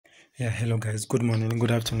Hello guys, good morning, good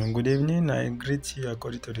afternoon, good evening. I greet you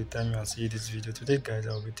according to the time you are seeing this video. Today guys, I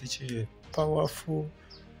will be teaching you a powerful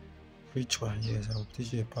ritual. Yes, I will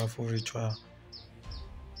teach you a powerful ritual,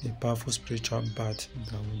 a powerful spiritual bath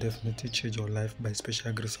that will definitely change your life by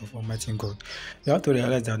special grace of Almighty God. You have to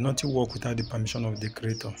realize that nothing works without the permission of the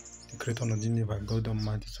Creator of the universe, God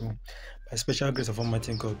Almighty. So by special grace of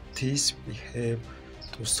Almighty God, this will help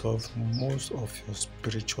to solve most of your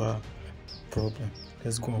spiritual problem.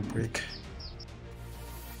 Let's go on break.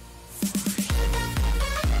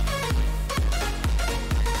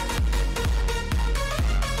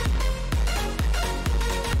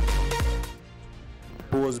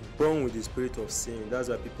 I was born with the spirit of sin. That's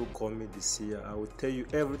why people call me the seer. I will tell you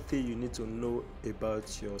everything you need to know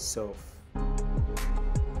about yourself.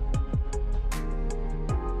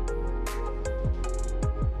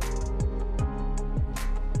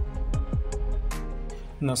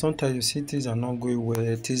 Now, sometimes you see things are not going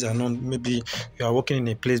well, things are not, maybe you are working in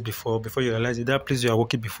a place before you realize that place you are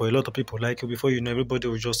working before, a lot of people like you, before you know, everybody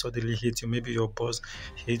will just suddenly hate you. Maybe your boss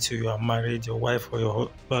hates you, you are married, your wife or your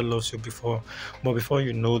husband loves you before, but before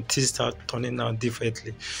you know, things start turning out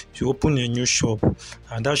differently. You open a new shop,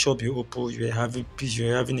 and that shop you open, you're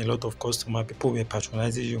having a lot of customers, people were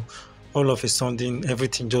patronizing you. All of a sudden,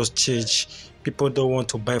 everything just changed. People don't want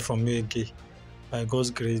to buy from you again. By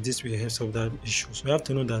God's grace, this will help solve that issue. So you have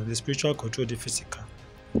to know that the spiritual control the physical.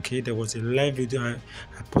 Okay, there was a live video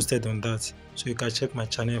I posted on that, so you can check my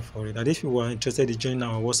channel for it. And if you are interested in joining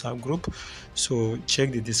our WhatsApp group, so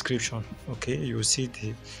check the description. Okay, you will see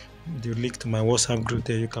the link to my WhatsApp group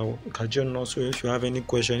there. You can join us. So if you have any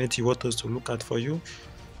question, anything you want us to look at for you,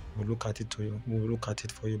 we'll look at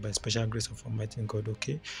it for you by special grace of Almighty God.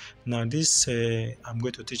 Okay, now this I'm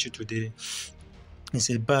going to teach you today. It's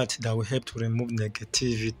a bath that will help to remove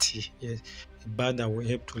negativity. Yes, a bath that will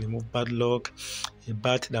help to remove bad luck, a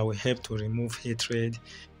bath that will help to remove hatred,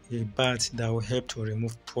 a bath that will help to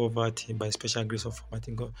remove poverty by special grace of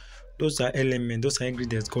Almighty God. Those are elements, those are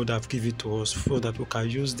ingredients God have given to us so that we can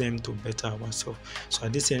use them to better ourselves. So I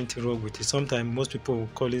didn't see anything wrong with it. Sometimes most people will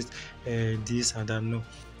call it this and that. No.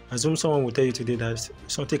 Assume someone will tell you today that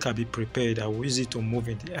something can be prepared that will use it to move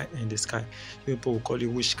in the sky. People will call it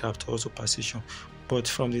witchcraft or superstition. But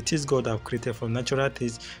from the things God have created, from natural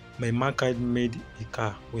things, mankind made a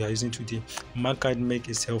car we are using today. Mankind made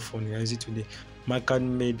a cell phone we are using today.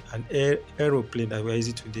 Mankind made an aeroplane that we are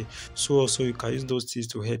using today. So also you can use those things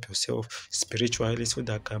to help yourself spiritually, so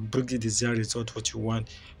that can bring the desired result what you want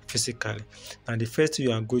physically. And the first thing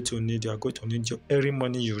you are going to need your early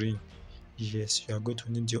morning urine. Yes, you are going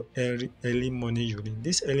to need your early morning urine.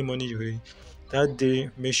 This early morning urine, that day,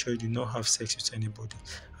 make sure you do not have sex with anybody.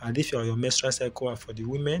 And if you are your menstrual cycle, and for the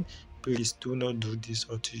women, please do not do this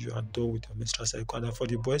until you are done with your menstrual cycle. And for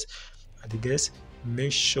the boys and the girls,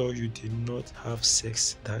 make sure you did not have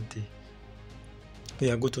sex that day. We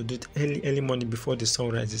are going to do it early morning before the sun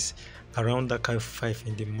rises, around that kind of 5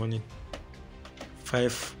 in the morning.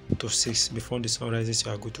 5 to 6 before the sun rises,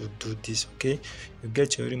 you are going to do this. Okay, you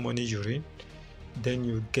get your early morning urine, then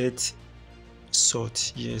you get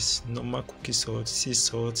salt. Yes, normal cookie salt, sea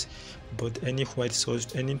salt, but any white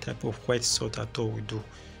salt, any type of white salt at all will do.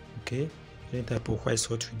 Okay, any type of white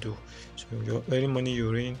salt will do. So your early morning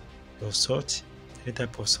urine, your salt, any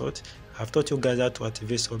type of salt. I've taught you guys how to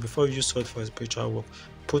activate salt. Before you use salt for spiritual work,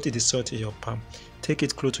 put the salt in your palm, take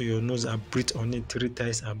it close to your nose and breathe on it 3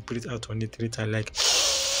 times and breathe out on it 3 times, like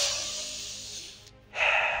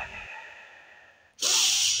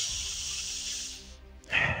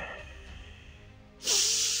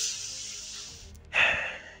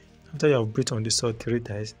after you have breathed on the salt 3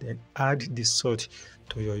 times, then add the salt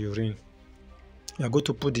to your urine. You are going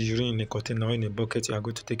to put the urine in a container or in a bucket you are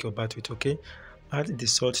going to take your bath with. Okay, add the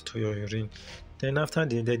salt to your urine. Then after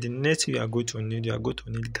the next you are going to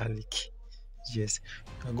need garlic. Yes,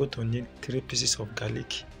 you are going to need 3 pieces of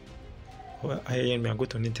garlic. Well, I am going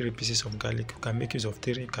to need 3 pieces of garlic. You can make use of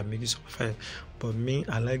 3, you can make use of 5, but me,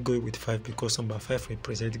 I like going with 5 because number 5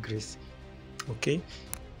 represents grace. Okay,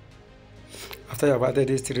 after you have added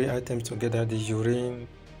these 3 items together, the urine,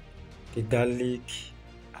 the garlic,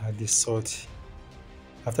 and the salt.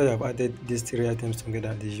 After you have added these 3 items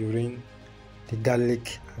together, the urine, the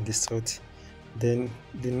garlic, and the salt, then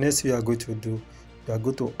the next you are going to do, you are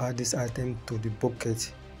going to add this item to the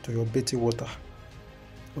bucket, to your bathing water.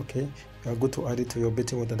 Okay, you are going to add it to your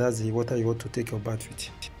bathing water. That's the water you want to take your bath with.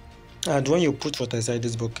 And when you put water inside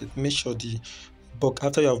this bucket, make sure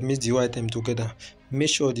after you have mixed the item together, make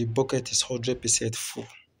sure the bucket is 100% full.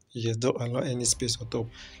 Yes, don't allow any space on top.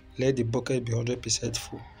 Let the bucket be 100%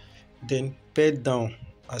 full. Then bend down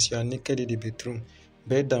as you are naked in the bedroom.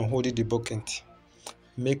 Bend down holding the bucket.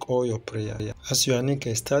 make all your prayer. As you are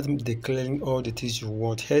naked, start declaring all the things you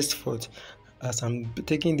want. Henceforth, as I'm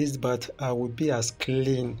taking this bath, I will be as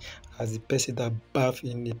clean as the person that bath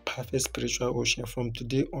in the perfect spiritual ocean. From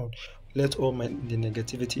today on, let all the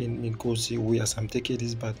negativity in me go away as I'm taking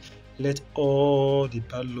this bath. Let all the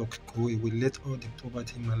bad luck go away. Let all the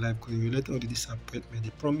poverty in my life go away. Let all the disappointment,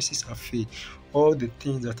 the promises are failed. All the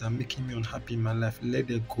things that are making me unhappy in my life, let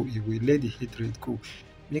them go away. Let the hatred go.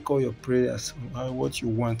 Make all your prayers what you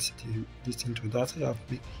want this thing to. After you have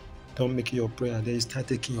done making your prayer, then you start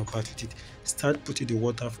taking your bath with it. Start putting the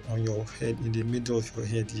water on your head, in the middle of your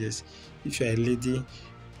head. Yes, if you are a lady,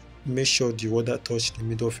 make sure the water touch the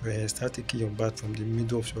middle of your head. Start taking your bath from the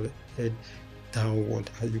middle of your head downward,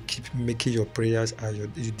 and you keep making your prayers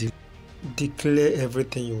and declare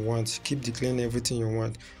everything you want. Keep declaring everything you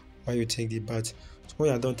want while you take the bath. So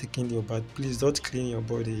when you are done taking your bath, please don't clean your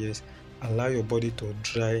body. Yes, allow your body to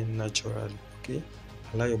dry naturally. Okay,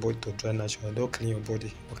 allow your body to dry naturally. Don't clean your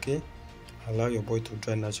body. Okay, allow your body to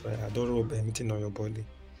dry naturally. I don't rub anything on your body.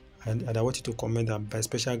 And I want you to comment that by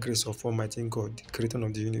special grace of Almighty God, the creator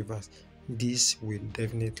of the universe, this will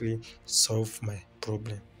definitely solve my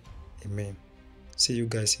problem. Amen. See you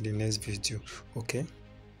guys in the next video. Okay.